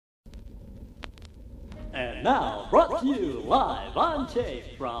And now, brought to you live on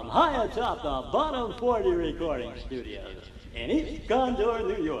tape from high atop the Bottom 40 recording studios in East Condor,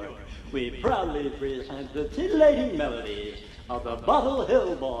 New York, we proudly present the titillating melodies of the Bottle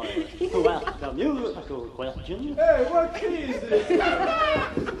Hill Boys, who ask a musical question. Hey, what key is this?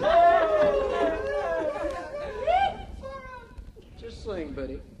 Just sing,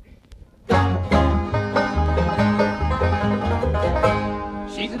 buddy.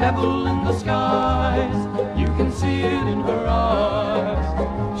 She's a devil in the skies, you can see it in her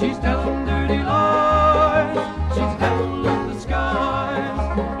eyes. She's telling dirty lies, she's a devil in the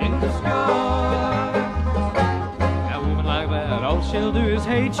skies, in the skies. Now a woman like that, all she'll do is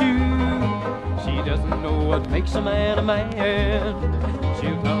hate you. She doesn't know what makes a man a man.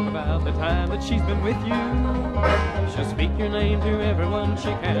 She'll talk about the time that she's been with you. She'll speak your name to everyone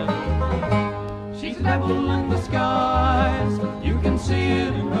she can. She's a devil in the skies, you can see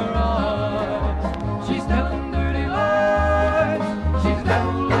it in her eyes. She's telling dirty lies, she's a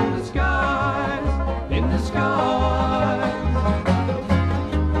devil in the skies, in the skies.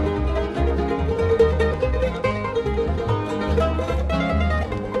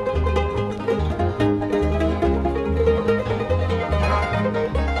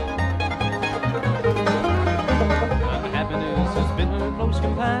 Unhappiness has been her close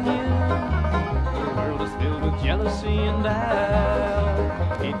companion. Jealousy and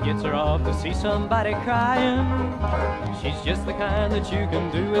doubt, it gets her off to see somebody crying. She's just the kind that you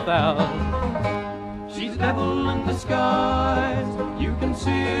can do without. She's a devil in the skies, you can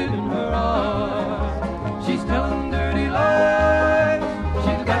see it in her eyes. She's telling dirty lies,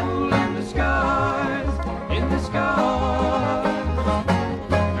 she's a devil in the skies, in the skies.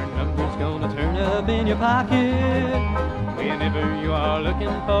 Her number's gonna turn up in your pocket whenever you are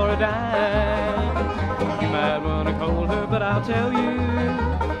looking for a dime. You might want to call her, but I'll tell you,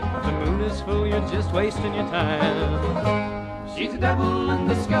 the moon is full, you're just wasting your time. She's a devil in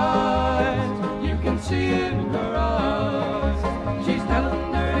the skies, you can see it in her eyes.